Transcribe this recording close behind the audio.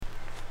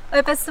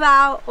Oi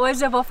pessoal,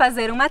 hoje eu vou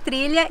fazer uma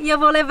trilha e eu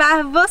vou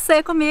levar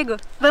você comigo.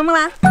 Vamos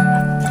lá!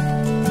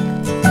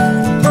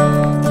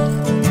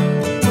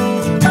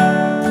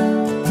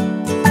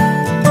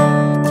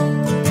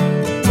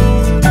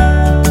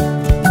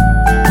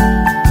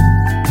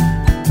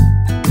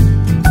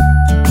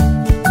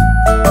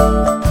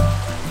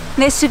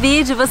 Neste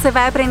vídeo você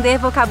vai aprender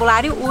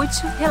vocabulário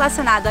útil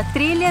relacionado a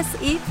trilhas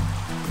e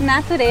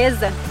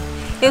natureza.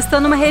 Eu estou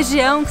numa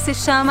região que se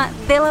chama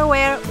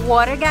Delaware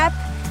Water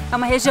Gap. É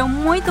uma região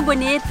muito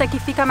bonita que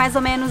fica mais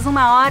ou menos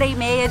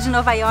 1h30 de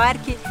Nova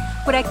York.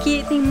 Por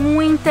aqui tem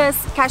muitas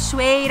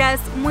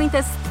cachoeiras,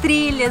 muitas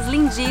trilhas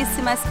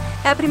lindíssimas.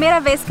 É a primeira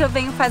vez que eu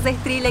venho fazer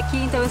trilha aqui,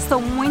 então eu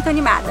estou muito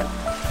animada.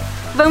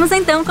 Vamos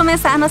então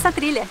começar nossa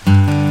trilha.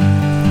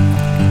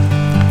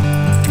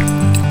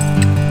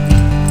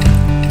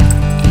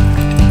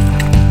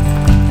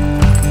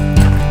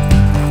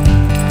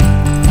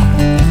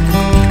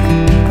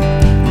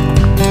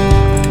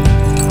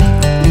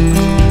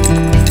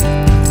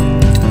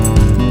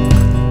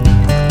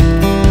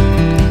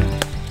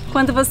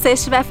 Quando você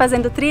estiver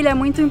fazendo trilha, é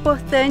muito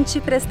importante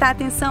prestar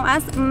atenção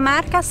às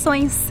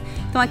marcações.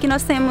 Então aqui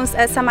nós temos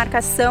essa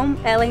marcação,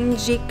 ela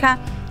indica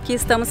que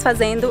estamos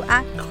fazendo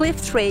a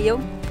Cliff Trail,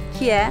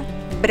 que é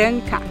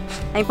branca.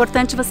 É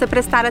importante você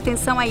prestar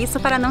atenção a isso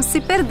para não se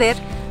perder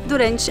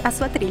durante a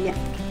sua trilha.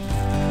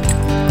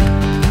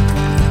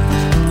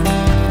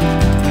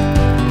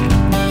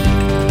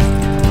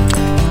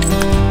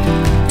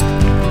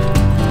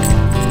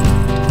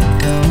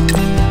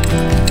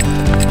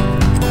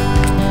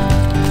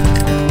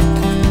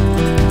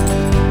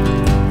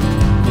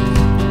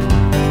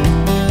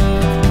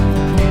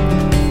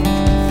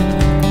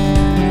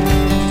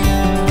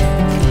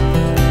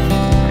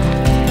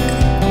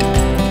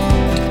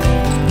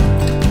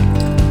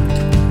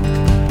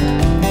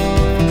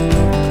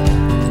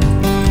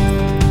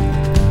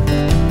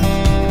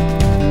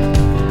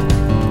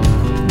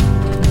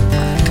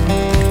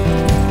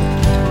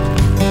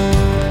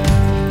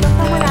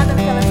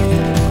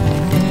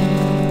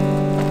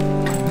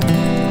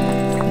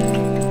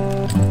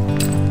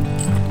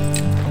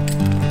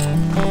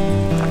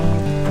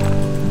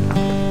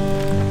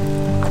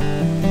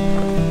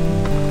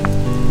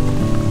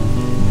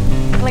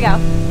 Legal.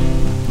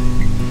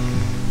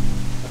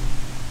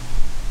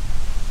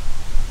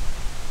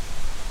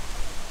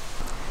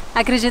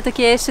 Acredito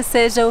que este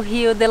seja o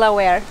rio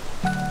Delaware.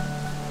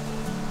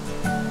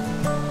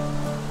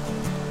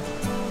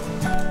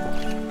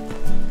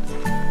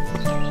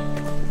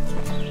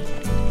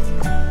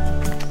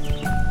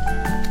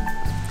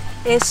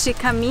 Este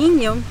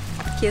caminho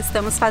que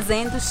estamos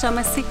fazendo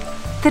chama-se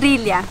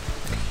trilha.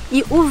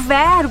 E o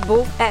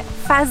verbo é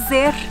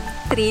fazer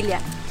trilha.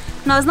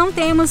 Nós não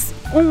temos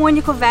um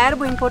único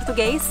verbo em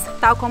português,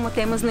 tal como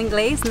temos no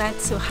inglês, né?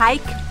 To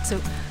hike,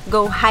 to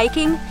go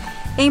hiking.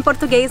 Em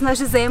português nós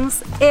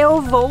dizemos eu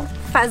vou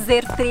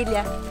fazer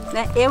trilha,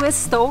 né? Eu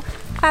estou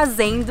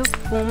fazendo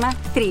uma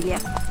trilha.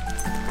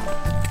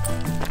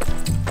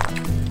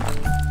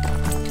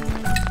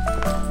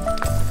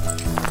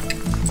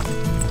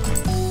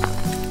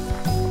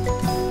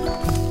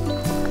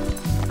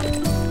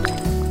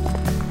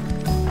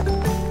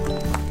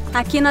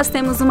 Aqui nós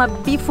temos uma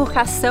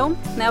bifurcação,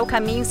 né? O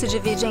caminho se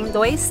divide em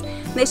dois.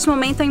 Neste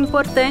momento é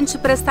importante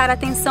prestar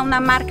atenção na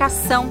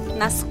marcação,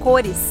 nas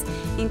cores.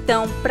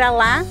 Então, para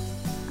lá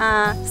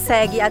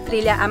segue a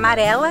trilha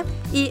amarela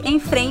e em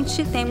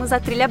frente temos a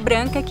trilha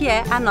branca, que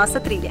é a nossa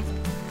trilha.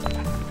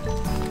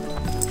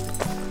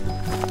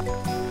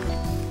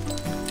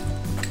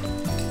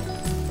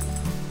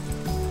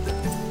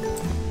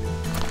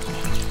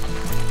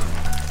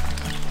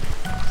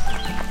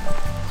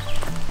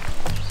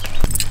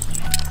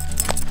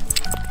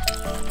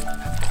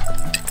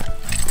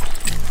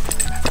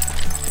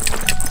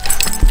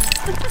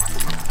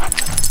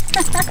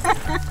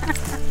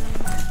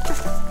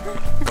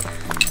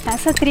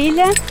 Essa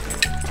trilha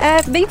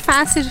é bem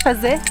fácil de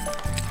fazer,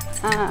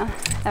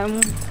 é um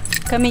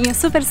caminho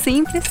super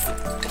simples,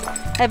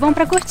 é bom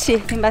para curtir,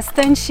 tem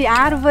bastante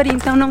árvore,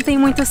 então não tem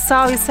muito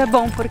sol, isso é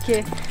bom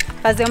porque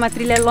fazer uma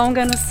trilha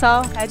longa no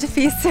sol é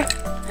difícil,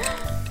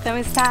 então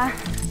está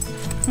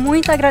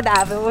muito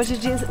agradável. Hoje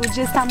o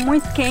dia está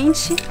muito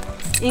quente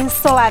e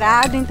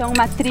ensolarado, então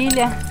uma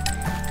trilha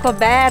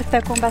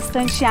coberta com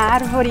bastante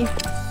árvore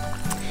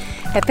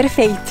é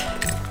perfeito.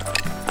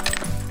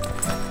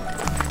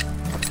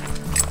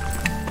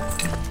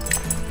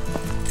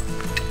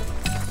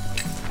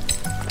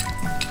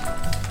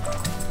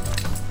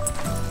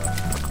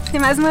 Tem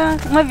mais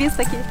uma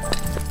vista aqui.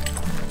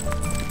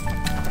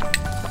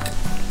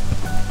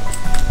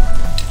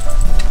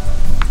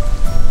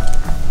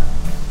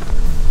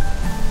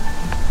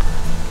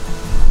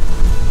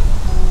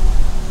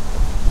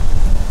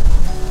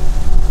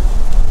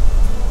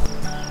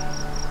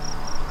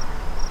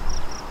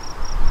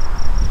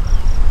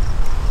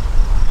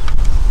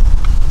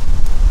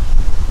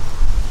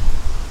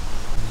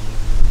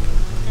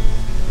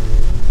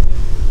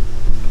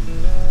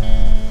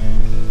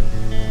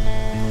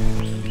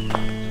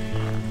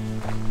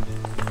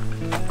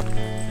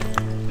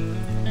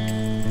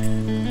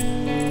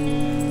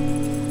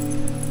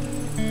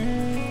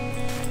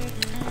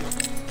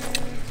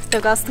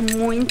 Eu gosto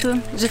muito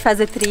de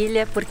fazer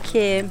trilha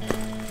porque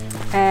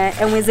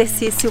é um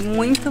exercício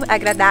muito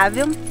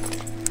agradável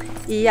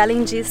e,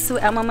 além disso,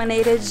 é uma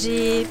maneira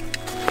de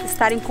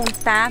estar em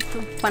contato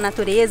com a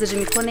natureza, de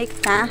me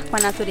conectar com a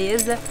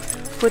natureza,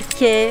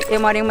 porque eu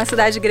moro em uma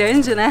cidade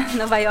grande, né,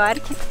 Nova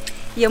York,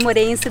 e eu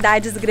morei em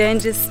cidades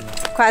grandes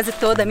quase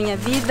toda a minha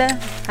vida.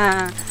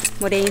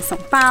 Morei em São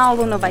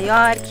Paulo, Nova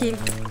York,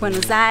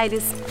 Buenos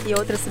Aires e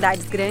outras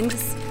cidades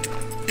grandes.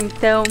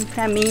 Então,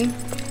 para mim,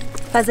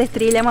 fazer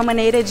trilha é uma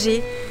maneira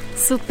de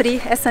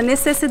suprir essa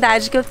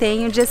necessidade que eu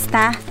tenho de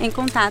estar em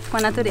contato com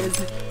a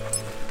natureza.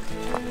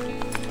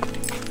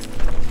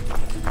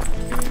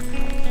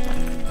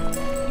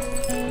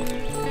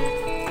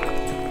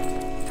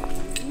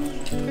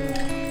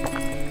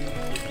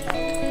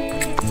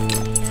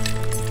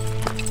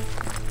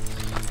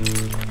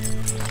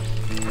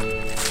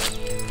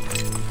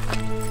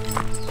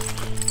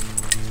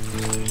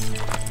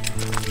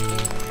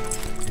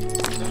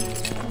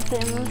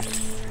 Temos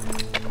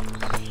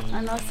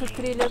a nossa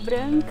trilha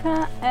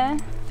branca, é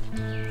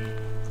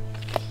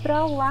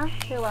pra lá,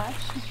 eu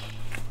acho,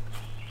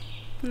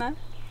 né?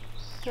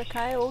 Pra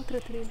cá é outra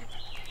trilha,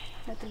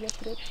 é a trilha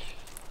preta.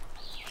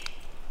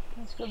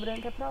 Acho que a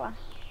branca é pra lá.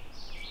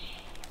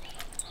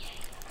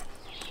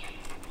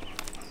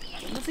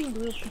 Vamos em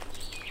grupo.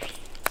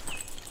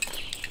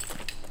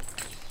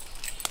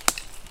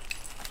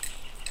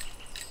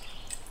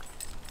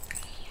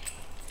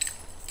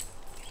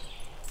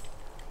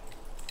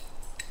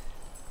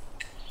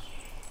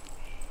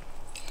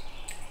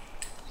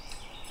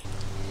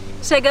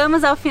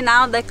 Chegamos ao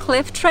final da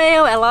Cliff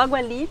Trail, é logo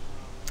ali.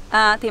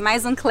 Tem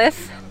mais um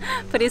cliff,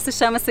 por isso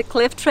chama-se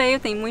Cliff Trail,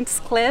 tem muitos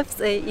cliffs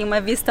e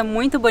uma vista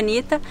muito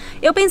bonita.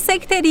 Eu pensei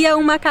que teria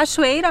uma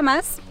cachoeira,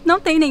 mas não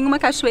tem nenhuma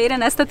cachoeira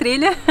nesta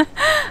trilha.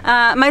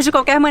 Mas de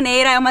qualquer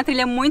maneira é uma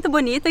trilha muito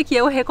bonita que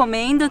eu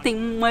recomendo, tem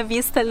uma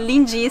vista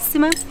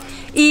lindíssima.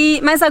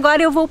 Mas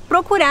agora eu vou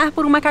procurar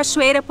por uma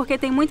cachoeira, porque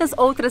tem muitas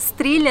outras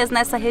trilhas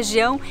nessa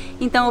região,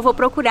 então eu vou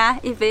procurar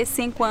e ver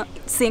se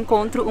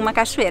encontro uma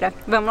cachoeira.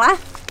 Vamos lá?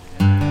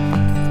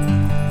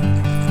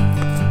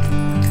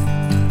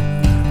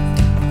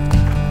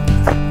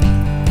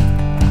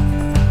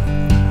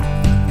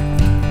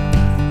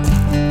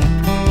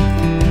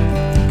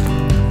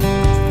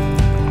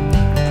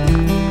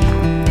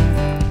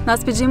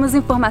 Nós pedimos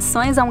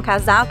informações a um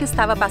casal que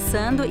estava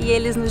passando e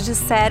eles nos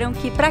disseram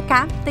que pra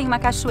cá tem uma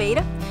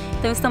cachoeira.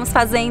 Então estamos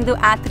fazendo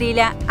a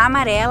trilha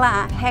amarela,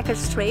 a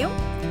Hackers Trail.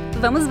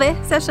 Vamos ver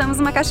se achamos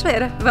uma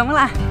cachoeira. Vamos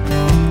lá!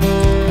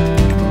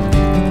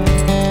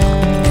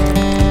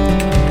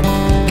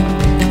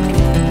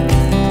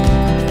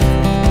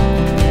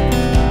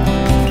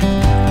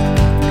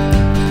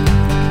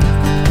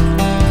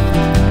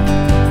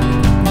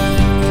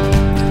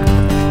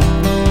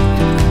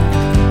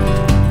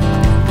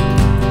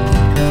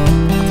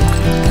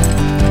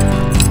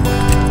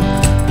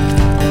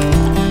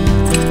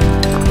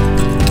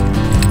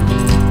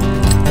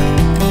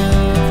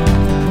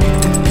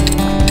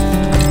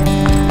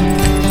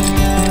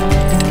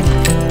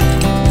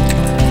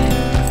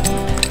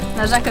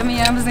 Nós já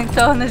caminhamos em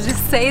torno de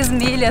 6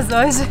 milhas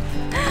hoje,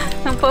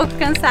 um pouco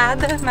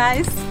cansada,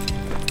 mas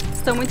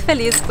estou muito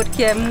feliz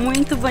porque é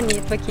muito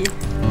bonito aqui.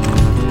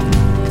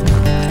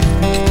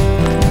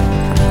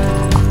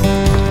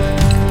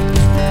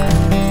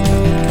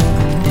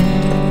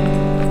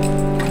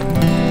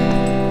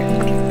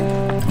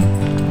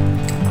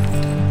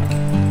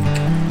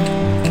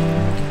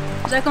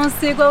 Já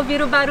consigo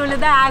ouvir o barulho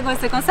da água,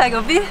 você consegue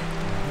ouvir?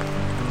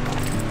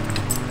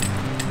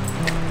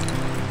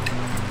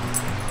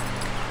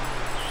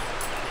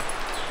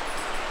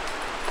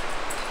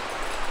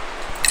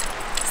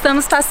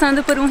 Estamos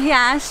passando por um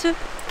riacho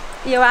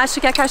e eu acho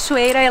que a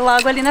cachoeira é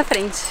logo ali na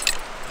frente.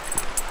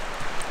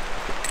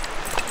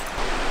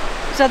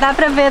 Já dá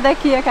pra ver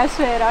daqui a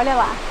cachoeira, olha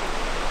lá.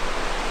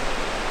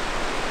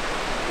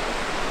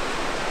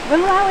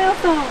 Vamos lá,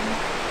 Wilson!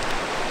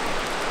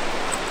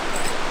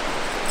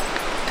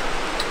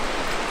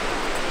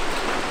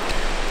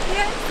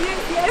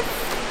 Yes!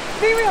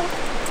 Be real!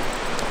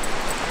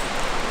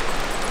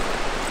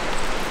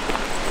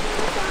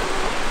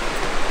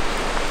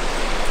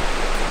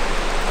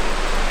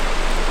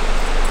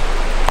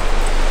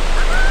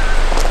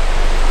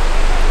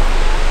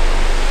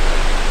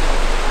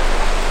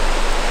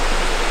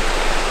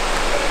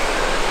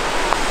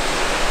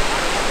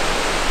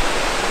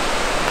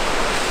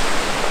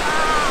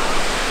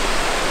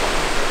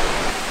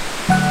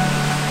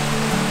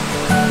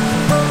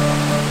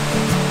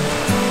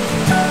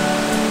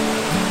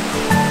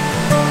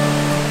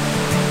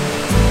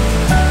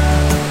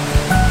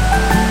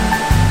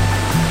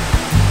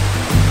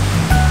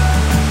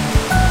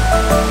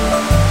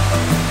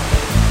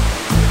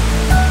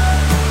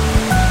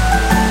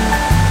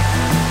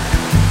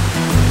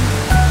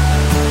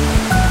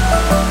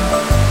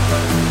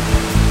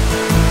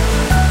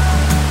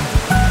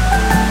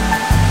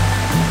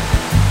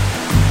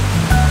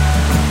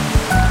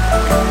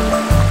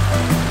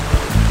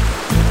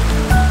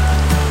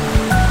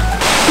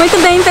 Muito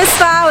bem,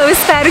 pessoal, eu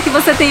espero que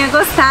você tenha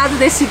gostado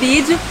deste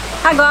vídeo.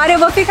 Agora eu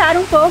vou ficar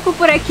um pouco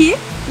por aqui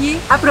e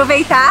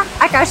aproveitar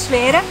a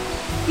cachoeira.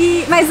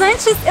 Mas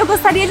antes eu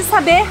gostaria de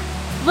saber,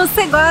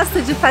 você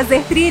gosta de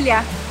fazer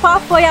trilha?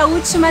 Qual foi a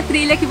última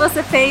trilha que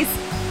você fez?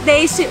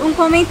 Deixe um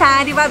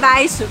comentário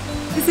abaixo.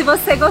 E se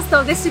você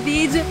gostou deste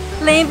vídeo,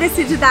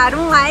 lembre-se de dar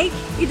um like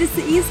e de se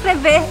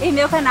inscrever em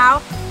meu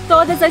canal.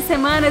 Todas as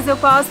semanas eu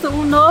posto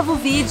um novo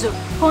vídeo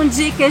com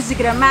dicas de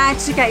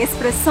gramática,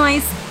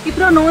 expressões e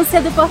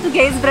pronúncia do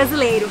português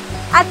brasileiro.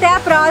 Até a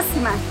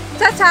próxima!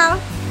 Tchau,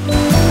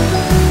 tchau!